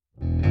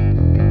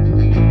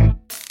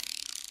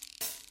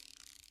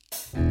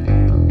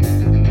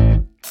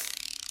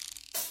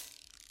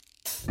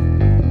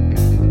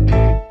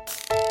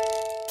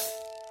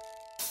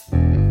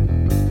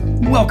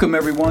Welcome,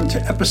 everyone,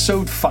 to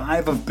episode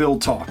 5 of Bill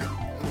Talk.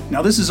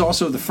 Now, this is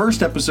also the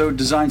first episode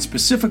designed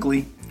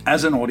specifically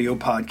as an audio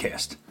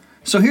podcast.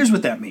 So here's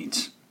what that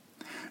means.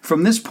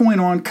 From this point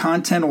on,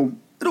 content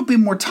it'll be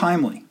more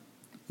timely.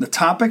 The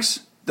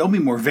topics, they'll be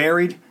more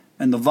varied,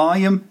 and the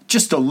volume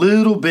just a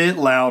little bit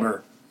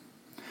louder.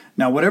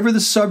 Now, whatever the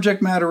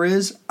subject matter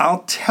is,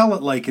 I'll tell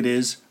it like it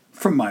is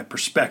from my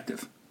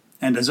perspective.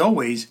 And as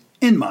always,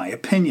 in my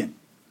opinion.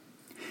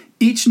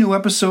 Each new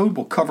episode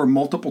will cover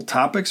multiple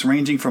topics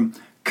ranging from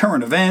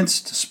current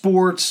events to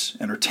sports,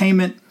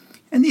 entertainment,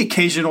 and the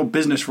occasional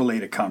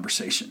business-related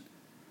conversation.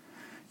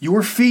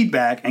 Your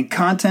feedback and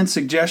content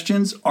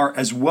suggestions are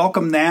as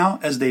welcome now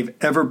as they've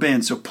ever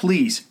been, so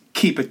please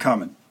keep it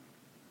coming.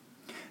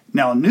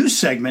 Now, a new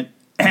segment,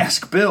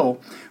 Ask Bill,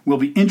 will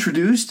be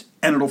introduced,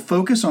 and it'll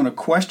focus on a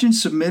question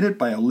submitted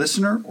by a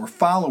listener or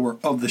follower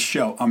of the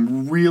show.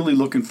 I'm really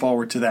looking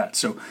forward to that,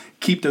 so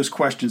keep those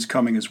questions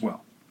coming as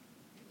well.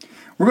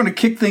 We're going to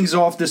kick things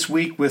off this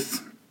week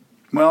with,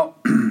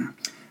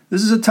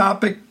 this is a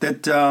topic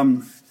that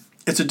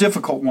it's a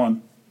difficult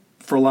one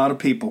for a lot of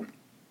people.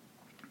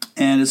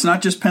 And it's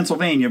not just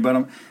Pennsylvania, but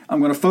I'm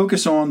going to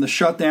focus on the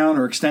shutdown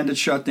or extended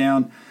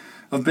shutdown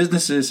of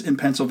businesses in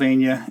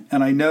Pennsylvania.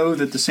 And I know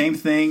that the same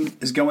thing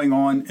is going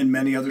on in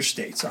many other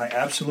states. I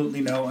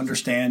absolutely know,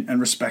 understand,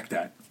 and respect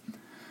that.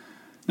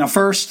 Now,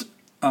 first,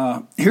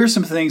 here are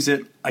some things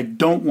that I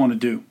don't want to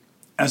do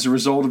as a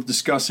result of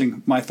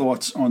discussing my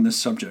thoughts on this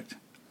subject.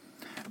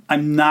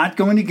 I'm not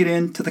going to get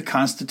into the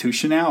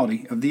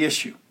constitutionality of the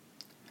issue.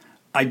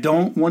 I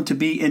don't want to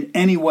be in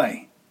any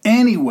way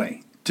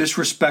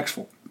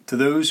disrespectful to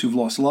those who've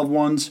lost loved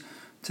ones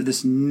to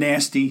this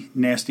nasty,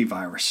 nasty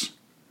virus.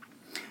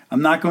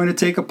 I'm not going to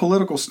take a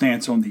political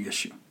stance on the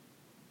issue.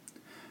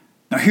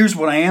 Now, here's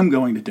what I am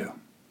going to do.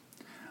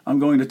 I'm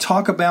going to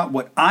talk about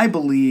what I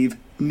believe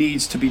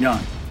needs to be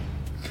done.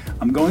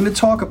 I'm going to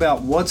talk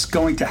about what's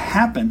going to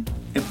happen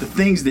if the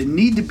things that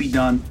need to be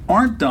done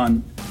aren't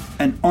done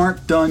and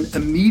aren't done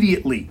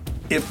immediately,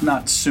 if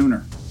not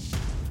sooner.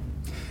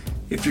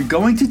 If you're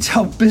going to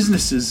tell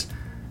businesses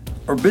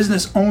or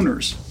business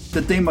owners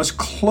that they must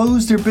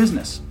close their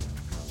business,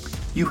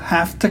 you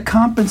have to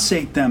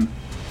compensate them,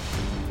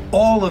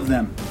 all of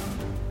them,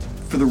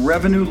 for the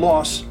revenue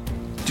loss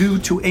due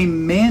to a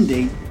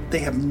mandate they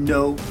have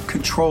no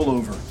control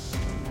over.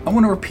 I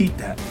want to repeat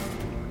that.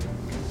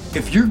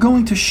 If you're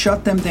going to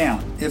shut them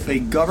down, if a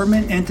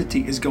government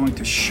entity is going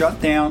to shut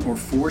down or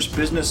force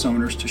business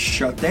owners to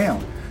shut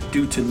down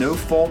due to no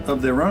fault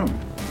of their own,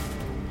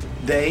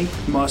 they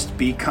must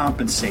be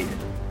compensated.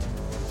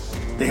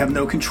 They have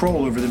no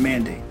control over the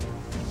mandate.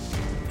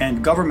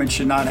 And government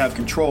should not have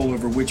control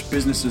over which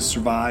businesses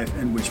survive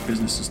and which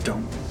businesses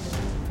don't.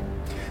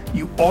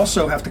 You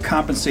also have to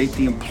compensate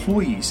the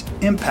employees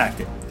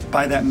impacted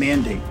by that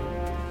mandate.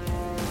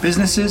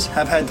 Businesses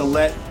have had to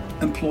let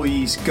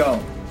employees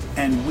go,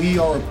 and we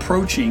are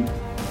approaching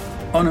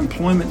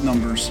unemployment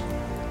numbers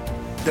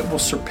that will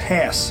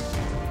surpass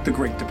the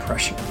Great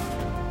Depression.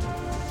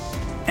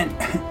 And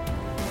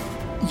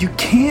you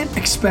can't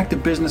expect a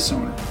business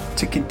owner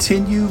to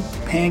continue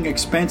paying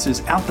expenses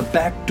out the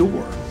back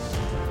door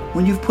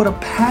when you've put a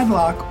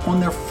padlock on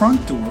their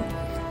front door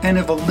and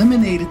have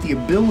eliminated the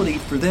ability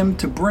for them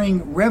to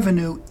bring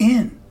revenue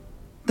in.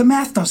 The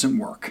math doesn't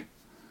work.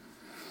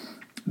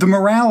 The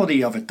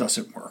morality of it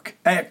doesn't work.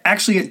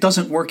 Actually, it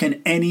doesn't work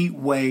in any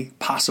way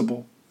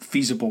possible,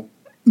 feasible.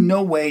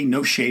 No way,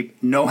 no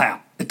shape, no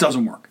how. It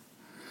doesn't work.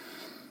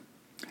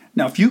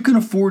 Now, if you can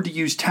afford to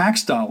use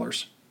tax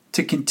dollars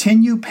to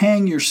continue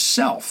paying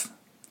yourself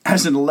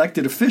as an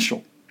elected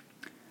official,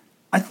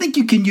 I think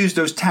you can use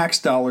those tax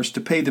dollars to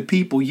pay the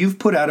people you've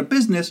put out of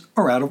business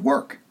or out of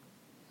work.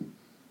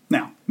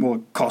 Now, will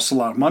it cost a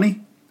lot of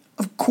money?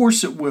 Of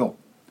course it will.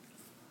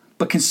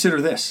 But consider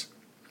this.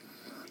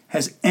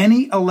 Has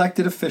any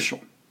elected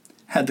official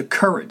had the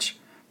courage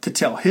to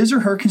tell his or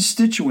her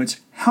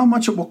constituents how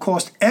much it will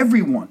cost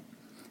everyone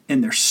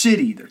in their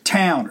city, their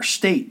town, or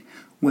state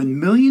when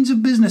millions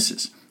of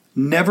businesses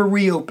never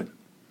reopen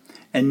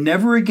and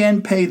never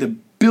again pay the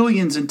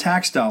billions in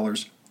tax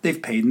dollars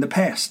they've paid in the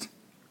past?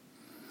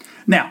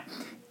 Now,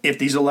 if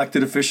these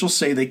elected officials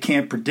say they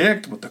can't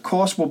predict what the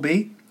cost will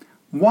be,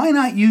 why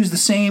not use the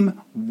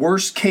same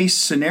worst-case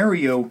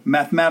scenario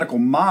mathematical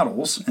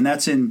models, and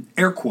that's in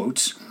air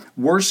quotes,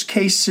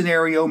 worst-case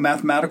scenario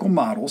mathematical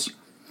models?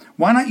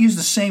 Why not use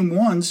the same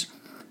ones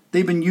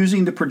they've been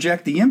using to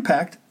project the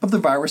impact of the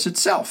virus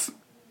itself?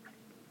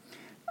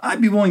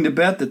 I'd be willing to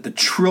bet that the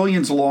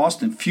trillions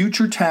lost in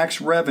future tax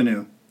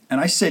revenue,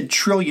 and I said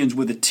trillions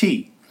with a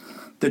T,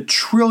 the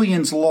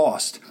trillions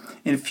lost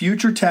in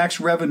future tax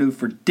revenue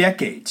for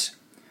decades,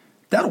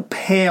 that'll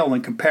pale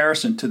in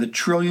comparison to the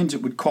trillions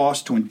it would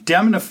cost to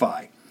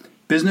indemnify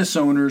business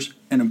owners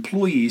and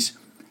employees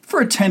for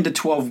a 10 to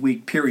 12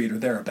 week period or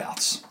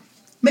thereabouts.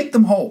 Make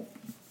them whole.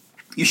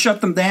 You shut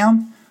them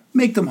down,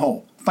 make them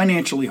whole,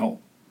 financially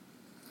whole.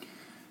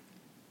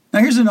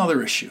 Now here's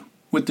another issue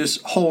with this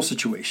whole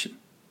situation,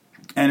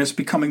 and it's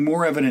becoming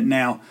more evident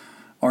now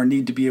our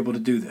need to be able to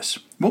do this.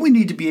 What we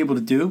need to be able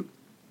to do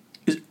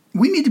is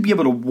we need to be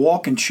able to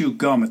walk and chew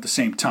gum at the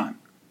same time.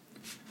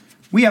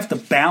 We have to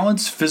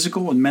balance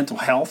physical and mental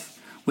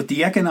health with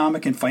the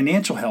economic and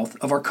financial health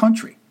of our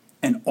country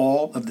and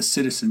all of the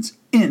citizens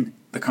in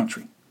the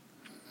country.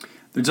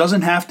 There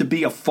doesn't have to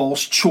be a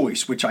false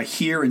choice, which I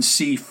hear and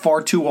see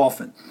far too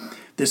often.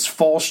 This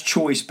false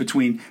choice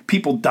between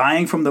people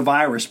dying from the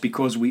virus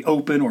because we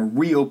open or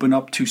reopen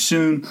up too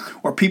soon,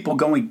 or people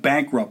going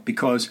bankrupt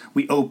because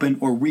we open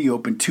or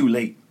reopen too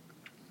late.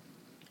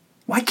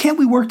 Why can't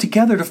we work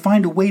together to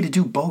find a way to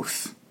do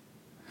both?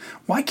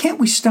 Why can't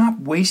we stop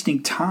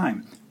wasting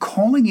time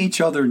calling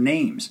each other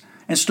names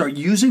and start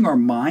using our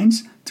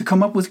minds to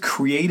come up with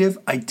creative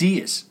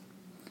ideas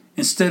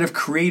instead of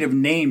creative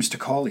names to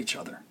call each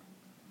other?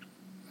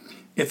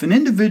 If an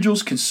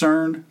individual's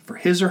concerned for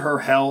his or her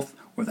health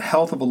or the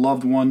health of a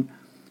loved one,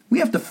 we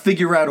have to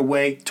figure out a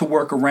way to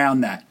work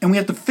around that, and we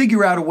have to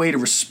figure out a way to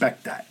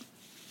respect that.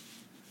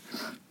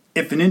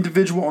 If an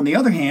individual, on the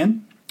other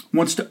hand,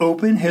 wants to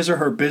open his or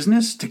her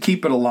business to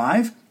keep it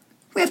alive,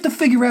 we have to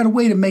figure out a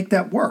way to make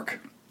that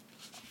work.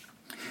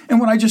 And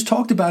what I just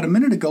talked about a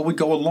minute ago would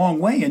go a long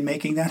way in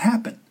making that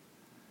happen.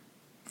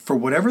 For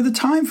whatever the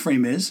time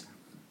frame is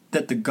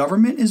that the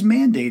government is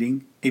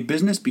mandating a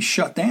business be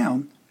shut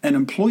down and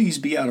employees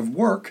be out of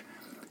work,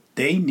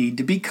 they need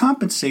to be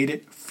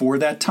compensated for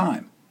that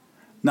time.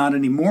 Not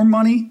any more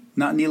money,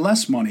 not any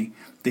less money.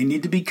 They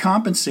need to be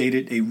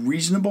compensated a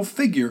reasonable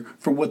figure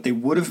for what they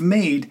would have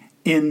made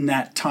in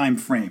that time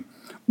frame,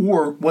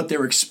 or what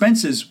their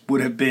expenses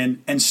would have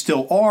been and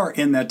still are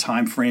in that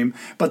time frame,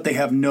 but they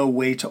have no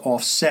way to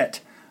offset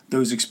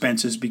those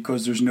expenses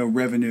because there's no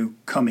revenue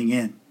coming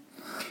in.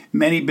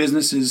 Many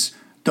businesses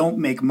don't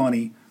make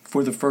money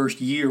for the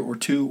first year or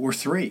two or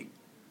three,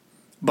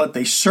 but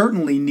they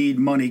certainly need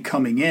money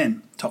coming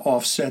in to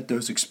offset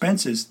those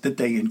expenses that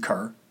they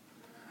incur,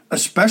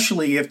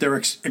 especially if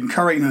they're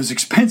incurring those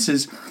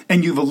expenses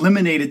and you've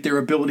eliminated their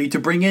ability to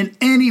bring in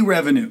any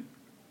revenue.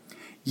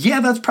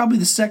 Yeah, that's probably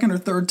the second or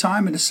third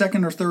time in the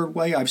second or third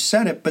way I've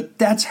said it, but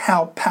that's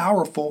how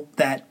powerful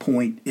that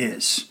point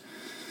is.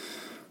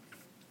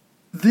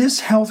 This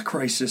health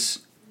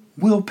crisis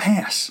will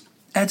pass.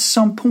 At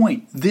some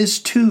point, this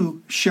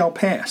too shall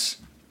pass.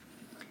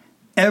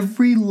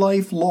 Every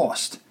life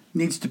lost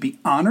needs to be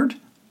honored,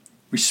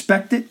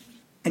 respected,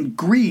 and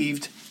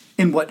grieved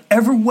in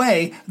whatever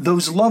way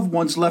those loved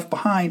ones left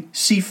behind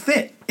see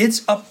fit.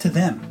 It's up to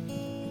them.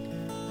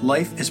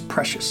 Life is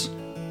precious,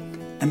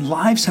 and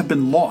lives have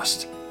been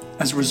lost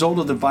as a result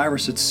of the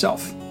virus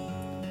itself.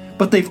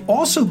 But they've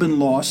also been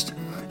lost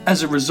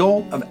as a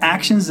result of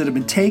actions that have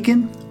been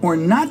taken or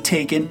not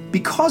taken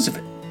because of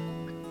it.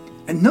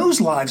 And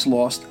those lives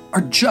lost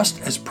are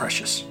just as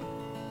precious.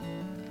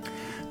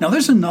 Now,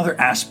 there's another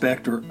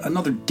aspect or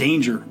another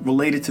danger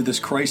related to this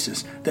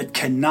crisis that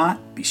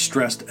cannot be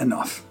stressed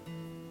enough.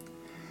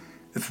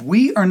 If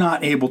we are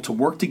not able to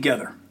work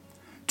together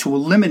to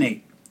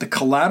eliminate the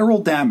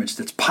collateral damage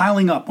that's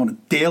piling up on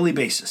a daily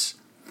basis,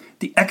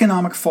 the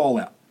economic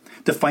fallout,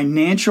 the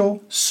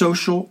financial,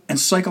 social, and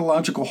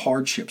psychological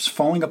hardships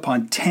falling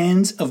upon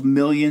tens of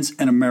millions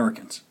of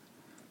Americans.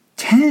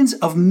 Tens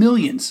of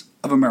millions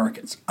of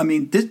Americans. I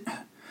mean,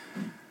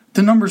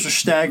 the numbers are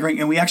staggering,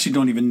 and we actually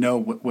don't even know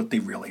what they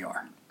really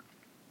are.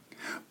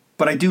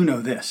 But I do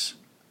know this.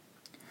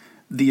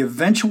 The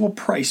eventual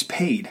price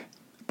paid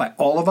by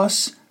all of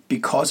us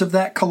because of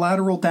that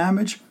collateral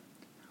damage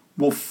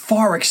will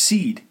far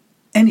exceed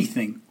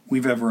anything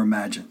we've ever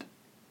imagined.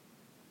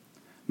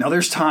 Now,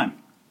 there's time.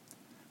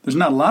 There's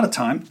not a lot of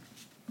time,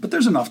 but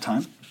there's enough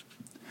time.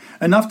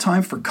 Enough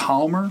time for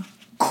calmer,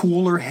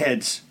 cooler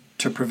heads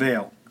to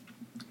prevail.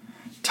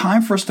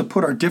 Time for us to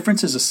put our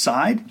differences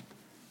aside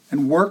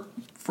and work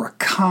for a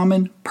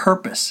common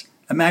purpose.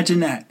 Imagine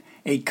that,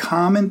 a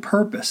common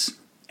purpose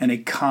and a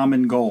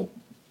common goal.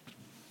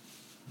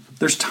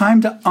 There's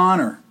time to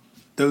honor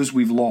those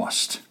we've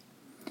lost.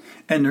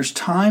 And there's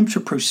time to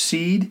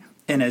proceed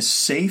in as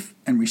safe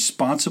and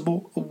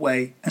responsible a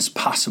way as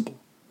possible.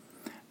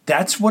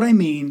 That's what I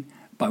mean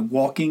by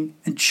walking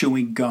and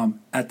chewing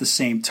gum at the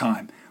same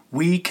time.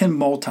 We can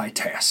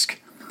multitask.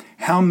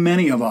 How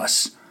many of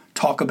us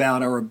talk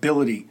about our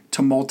ability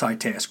to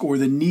multitask or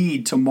the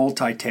need to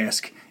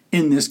multitask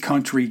in this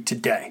country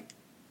today?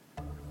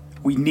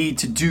 We need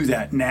to do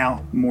that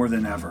now more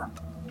than ever.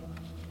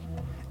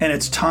 And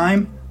it's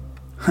time,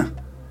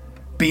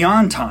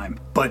 beyond time,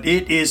 but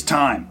it is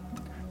time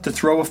to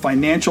throw a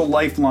financial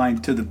lifeline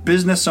to the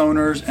business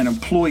owners and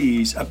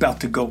employees about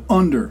to go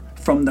under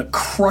from the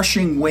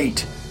crushing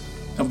weight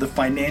of the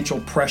financial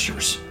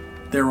pressures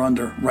they're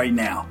under right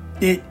now.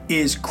 It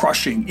is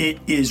crushing. It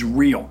is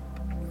real.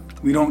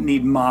 We don't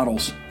need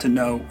models to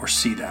know or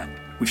see that.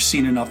 We've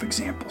seen enough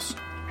examples.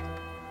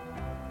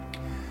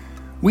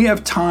 We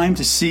have time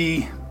to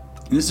see,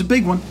 and this is a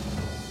big one,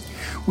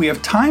 we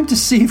have time to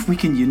see if we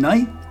can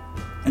unite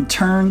and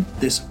turn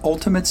this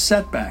ultimate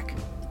setback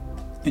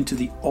into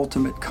the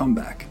ultimate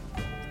comeback.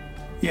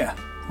 Yeah,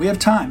 we have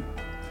time,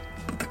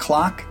 but the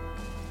clock,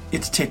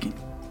 it's ticking.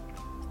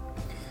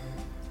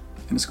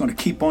 And it's going to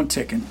keep on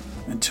ticking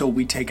until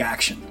we take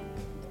action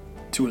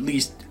to at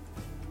least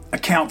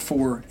account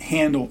for,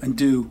 handle, and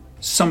do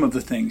some of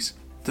the things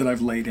that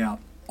I've laid out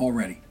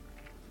already.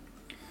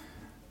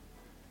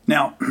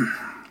 Now,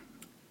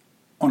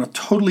 on a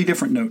totally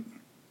different note,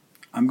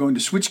 I'm going to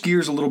switch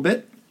gears a little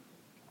bit,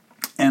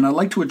 and I'd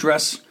like to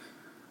address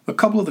a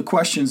couple of the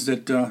questions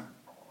that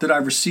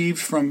I've received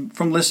from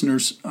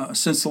listeners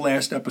since the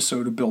last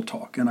episode of Bill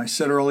Talk. And I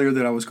said earlier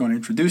that I was going to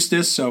introduce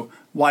this, so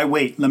why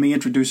wait? Let me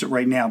introduce it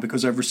right now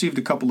because I've received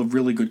a couple of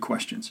really good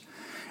questions.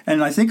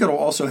 And I think it'll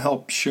also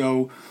help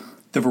show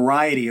the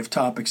variety of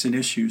topics and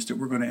issues that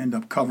we're going to end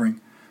up covering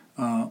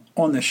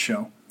on this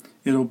show.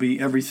 It'll be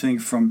everything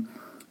from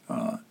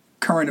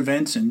current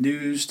events and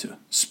news to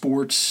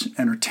sports,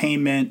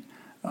 entertainment,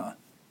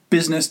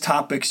 business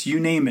topics, you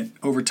name it.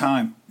 Over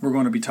time, we're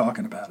going to be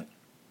talking about it.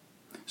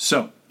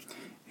 So,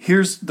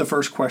 here's the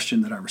first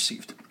question that I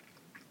received.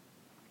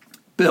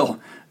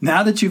 Bill,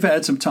 now that you've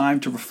had some time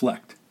to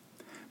reflect,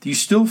 do you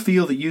still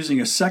feel that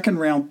using a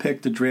second-round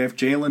pick to draft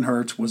Jalen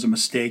Hurts was a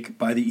mistake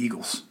by the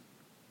Eagles?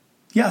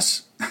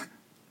 Yes,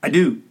 I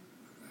do.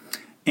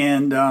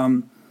 And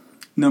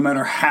no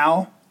matter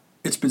how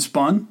it's been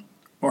spun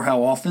or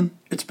how often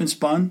it's been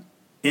spun,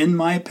 in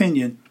my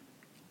opinion,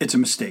 it's a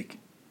mistake.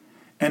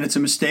 And it's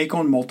a mistake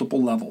on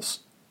multiple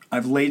levels.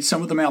 I've laid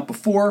some of them out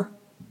before.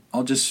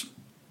 I'll just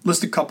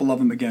list a couple of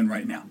them again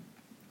right now.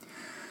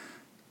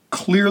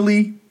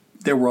 Clearly,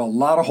 there were a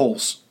lot of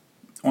holes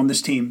on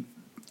this team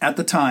at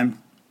the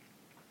time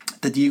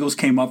that the Eagles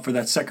came up for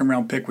that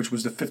second-round pick, which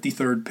was the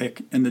 53rd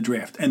pick in the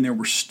draft. And there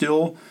were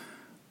still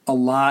a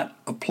lot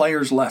of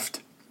players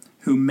left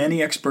who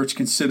many experts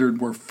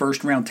considered were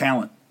first-round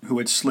talent who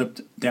had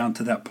slipped down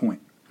to that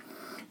point.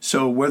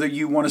 So whether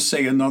you want to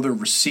say another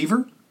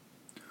receiver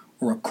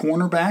or a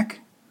cornerback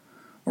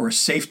or a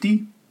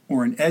safety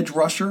or an edge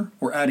rusher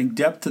or adding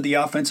depth to the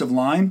offensive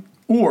line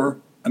or,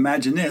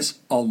 imagine this,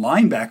 a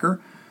linebacker,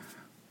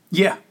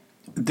 yeah,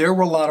 there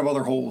were a lot of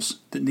other holes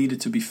that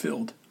needed to be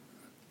filled.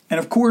 And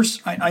of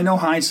course, I know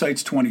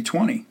hindsight's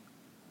 20/20,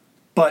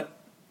 but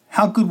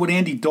how good would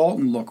Andy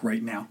Dalton look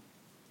right now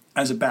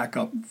as a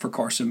backup for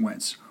Carson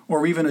Wentz?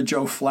 Or even a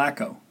Joe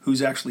Flacco,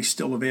 who's actually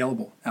still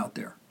available out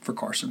there for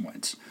Carson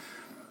Wentz.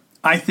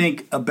 I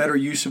think a better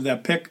use of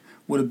that pick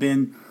would have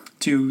been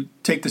to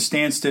take the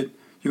stance that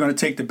you're going to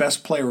take the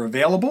best player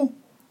available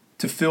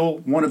to fill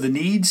one of the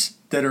needs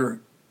that are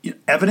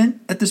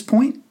evident at this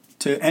point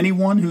to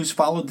anyone who's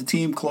followed the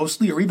team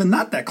closely or even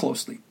not that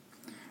closely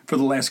for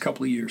the last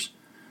couple of years.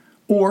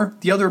 Or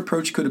the other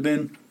approach could have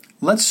been,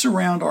 let's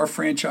surround our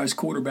franchise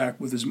quarterback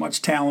with as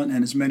much talent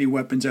and as many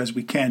weapons as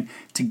we can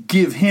to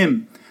give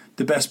him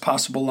the best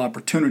possible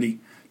opportunity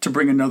to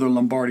bring another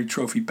Lombardi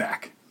trophy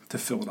back to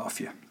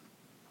Philadelphia.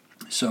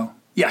 So,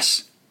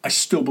 yes, I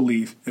still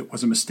believe it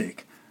was a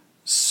mistake.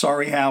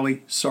 Sorry,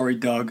 Howie. Sorry,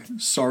 Doug.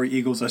 Sorry,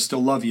 Eagles. I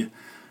still love you.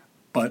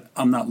 But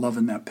I'm not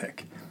loving that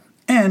pick.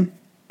 And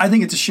I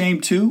think it's a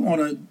shame, too,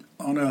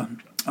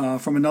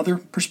 from another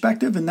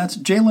perspective, and that's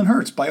Jalen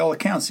Hurts, by all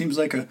accounts, seems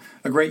like a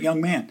great young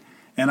man.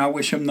 And I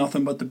wish him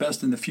nothing but the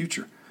best in the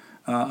future.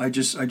 I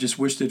just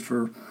wish that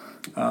for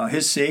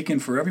his sake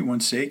and for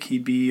everyone's sake,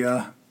 he'd be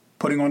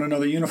putting on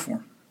another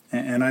uniform.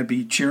 And I'd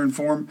be cheering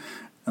for him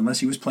unless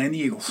he was playing the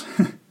Eagles.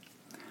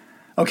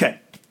 Okay,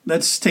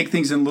 let's take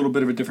things in a little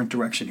bit of a different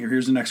direction here.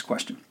 Here's the next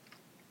question.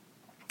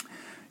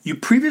 You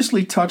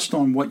previously touched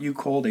on what you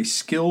called a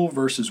skill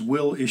versus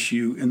will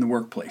issue in the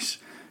workplace.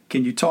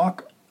 Can you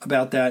talk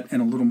about that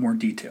in a little more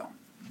detail?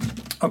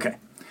 Okay,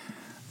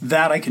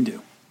 that I can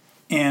do.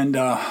 And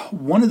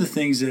one of the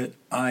things that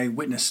I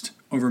witnessed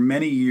over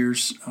many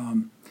years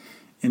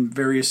in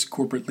various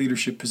corporate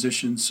leadership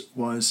positions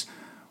was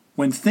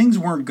when things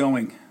weren't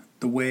going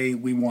the way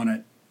we want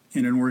it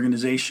in an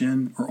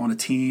organization or on a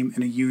team,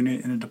 in a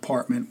unit, in a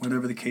department,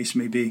 whatever the case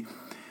may be,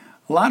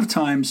 a lot of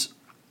times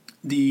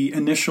the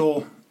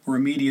initial or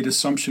immediate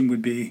assumption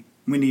would be,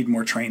 we need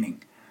more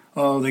training.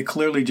 Oh, they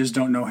clearly just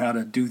don't know how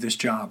to do this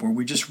job, or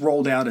we just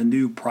rolled out a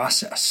new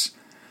process.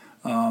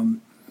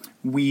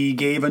 We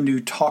gave a new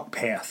talk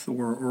path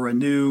or a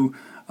new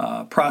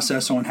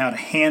process on how to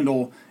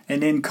handle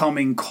an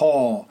incoming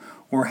call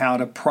or how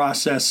to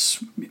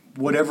process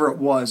whatever it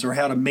was or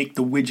how to make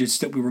the widgets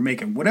that we were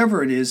making.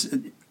 Whatever it is,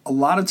 a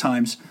lot of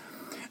times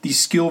these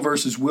skill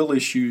versus will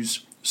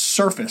issues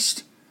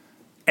surfaced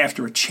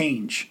after a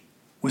change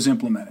was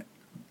implemented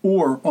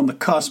or on the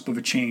cusp of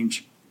a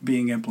change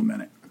being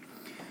implemented.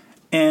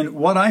 And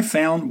what I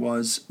found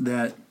was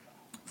that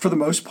for the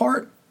most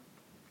part,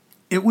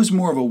 it was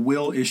more of a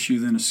will issue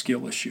than a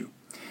skill issue.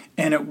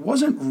 And it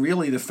wasn't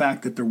really the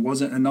fact that there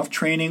wasn't enough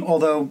training,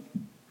 although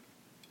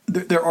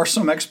there are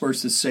some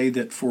experts that say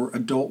that for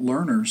adult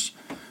learners,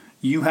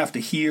 you have to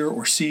hear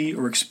or see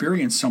or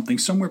experience something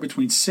somewhere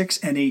between 6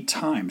 and 8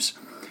 times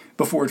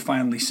before it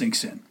finally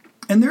sinks in.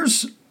 And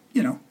there's,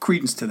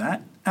 credence to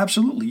that.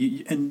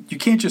 Absolutely. And you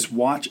can't just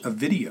watch a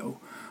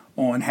video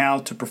on how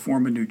to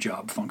perform a new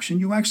job function.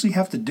 You actually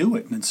have to do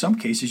it. And in some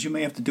cases, you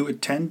may have to do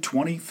it 10,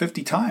 20,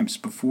 50 times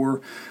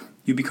before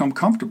you become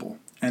comfortable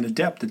and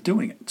adept at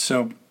doing it.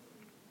 So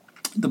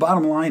the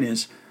bottom line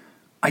is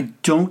I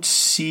don't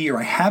see, or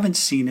I haven't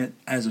seen it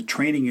as a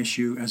training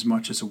issue as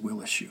much as a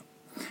will issue.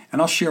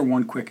 And I'll share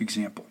one quick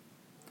example.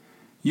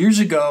 Years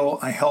ago,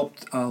 I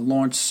helped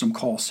launch some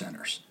call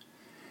centers.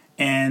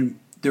 And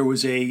there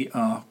was a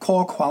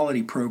call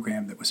quality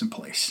program that was in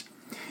place.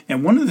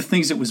 And one of the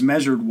things that was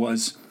measured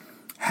was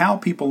how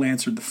people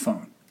answered the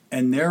phone.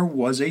 And there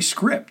was a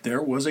script.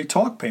 There was a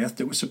talk path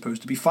that was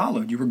supposed to be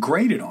followed. You were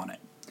graded on it.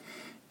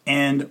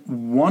 And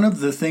one of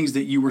the things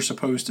that you were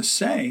supposed to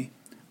say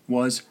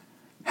was,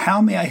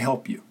 "How may I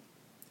help you?"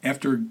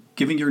 After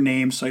giving your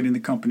name, citing the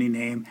company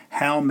name,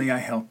 "How may I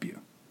help you?"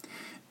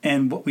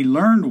 And what we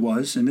learned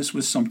was, and this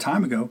was some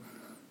time ago,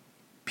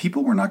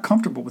 people were not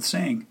comfortable with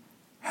saying,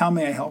 "How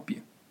may I help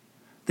you?"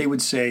 They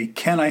would say,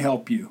 "Can I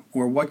help you?"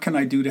 or "What can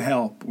I do to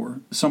help?"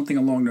 or something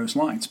along those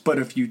lines. But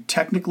if you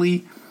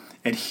technically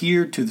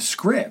adhered to the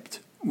script,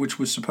 which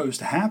was supposed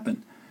to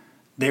happen,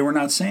 they were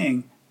not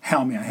saying,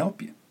 "How may I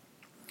help you?"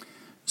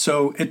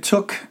 So it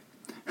took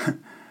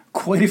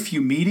quite a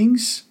few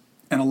meetings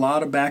and a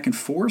lot of back and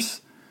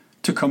forth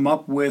to come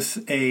up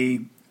with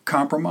a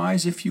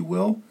compromise, if you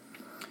will,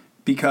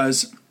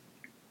 because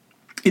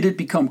it had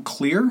become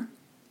clear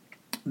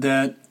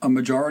that a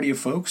majority of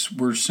folks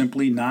were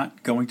simply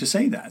not going to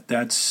say that.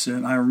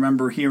 And I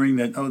remember hearing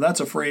that, "Oh, that's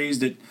a phrase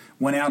that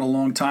went out a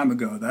long time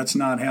ago. That's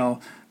not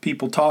how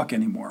people talk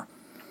anymore."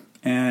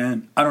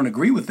 And I don't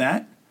agree with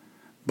that,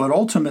 but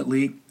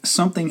ultimately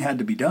something had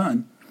to be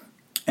done.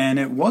 And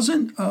it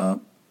wasn't a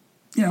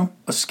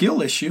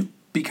skill issue,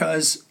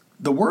 because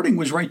the wording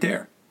was right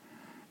there.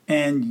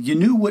 And you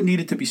knew what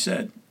needed to be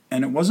said.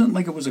 And it wasn't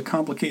like it was a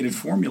complicated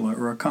formula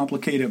or a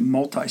complicated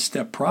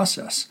multi-step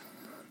process.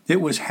 It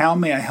was, "How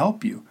may I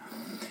help you?"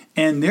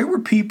 And there were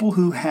people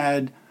who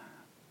had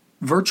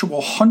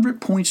virtual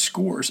 100-point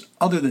scores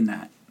other than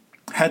that.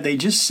 Had they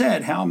just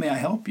said, "How may I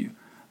help you?"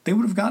 they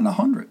would have gotten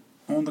 100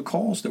 on the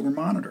calls that were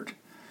monitored.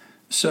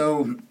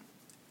 So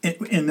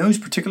in those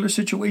particular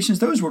situations,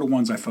 those were the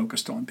ones I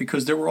focused on,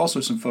 because there were also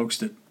some folks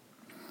that,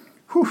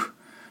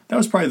 that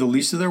was probably the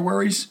least of their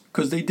worries,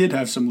 because they did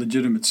have some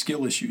legitimate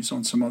skill issues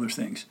on some other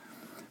things.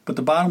 But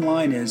the bottom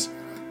line is,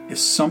 if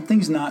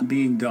something's not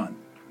being done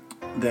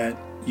that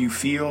you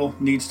feel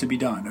needs to be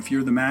done, if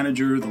you're the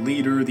manager, the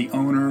leader, the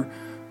owner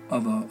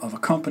of a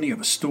company,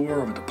 of a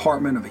store, of a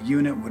department, of a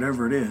unit,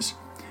 whatever it is,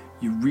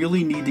 you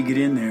really need to get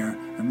in there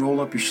and roll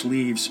up your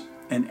sleeves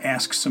and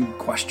ask some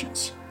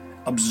questions.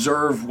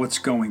 Observe what's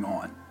going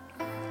on,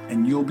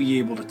 and you'll be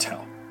able to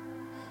tell.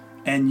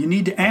 And you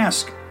need to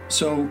ask.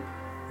 So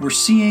we're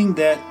seeing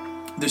that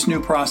this new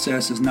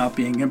process is not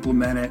being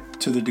implemented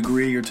to the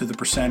degree or to the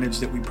percentage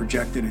that we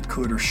projected it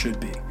could or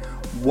should be.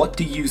 What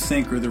do you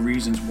think are the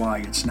reasons why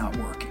it's not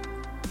working?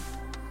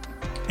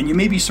 And you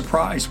may be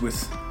surprised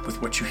with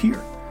what you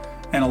hear.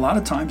 And a lot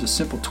of times a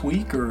simple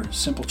tweak or a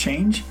simple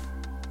change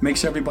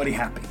makes everybody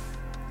happy.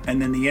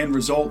 And then the end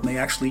result may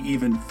actually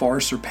even far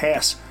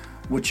surpass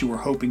what you were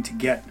hoping to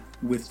get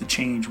with the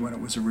change when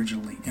it was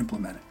originally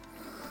implemented.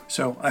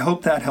 So I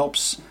hope that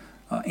helps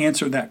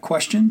answer that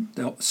question,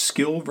 the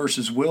skill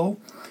versus will.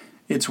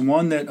 It's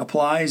one that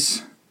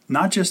applies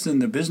not just in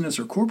the business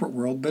or corporate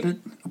world, but it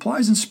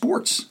applies in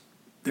sports.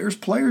 There's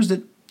players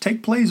that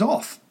take plays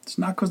off. It's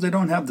not because they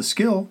don't have the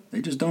skill,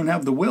 they just don't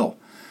have the will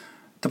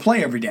to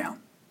play every down.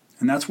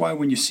 And that's why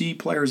when you see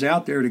players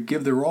out there to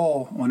give their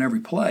all on every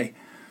play,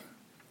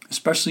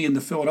 especially in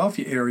the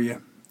Philadelphia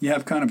area, you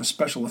have kind of a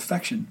special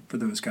affection for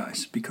those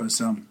guys,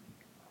 because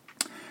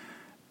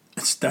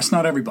that's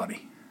not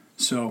everybody.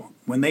 So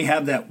when they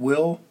have that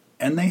will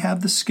and they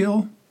have the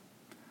skill,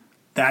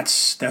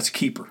 that's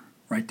keeper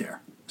right there.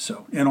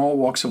 So in all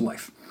walks of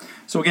life.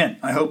 So again,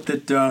 I hope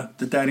that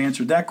that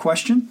answered that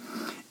question,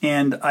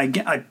 and I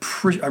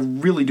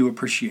really do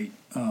appreciate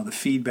the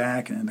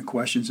feedback and the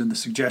questions and the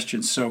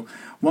suggestions. So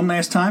one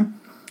last time,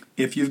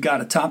 if you've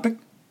got a topic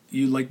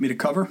you'd like me to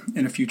cover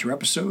in a future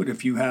episode,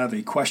 if you have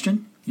a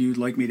question you'd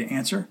like me to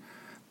answer,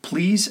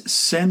 please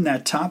send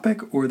that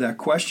topic or that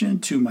question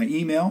to my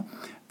email.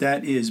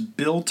 That is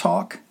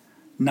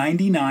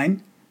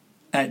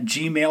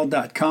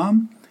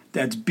billtalk99@gmail.com.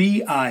 That's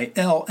BILLTALK,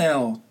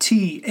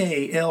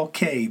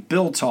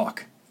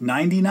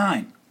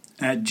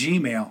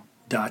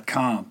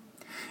 billtalk99@gmail.com.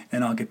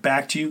 And I'll get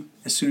back to you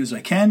as soon as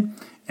I can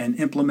and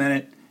implement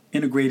it,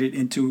 integrate it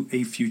into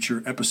a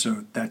future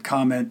episode, that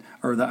comment,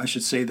 or that I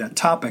should say that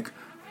topic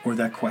or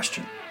that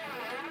question.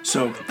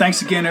 So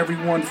thanks again,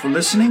 everyone, for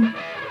listening.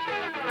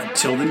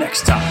 Until the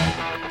next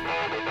time.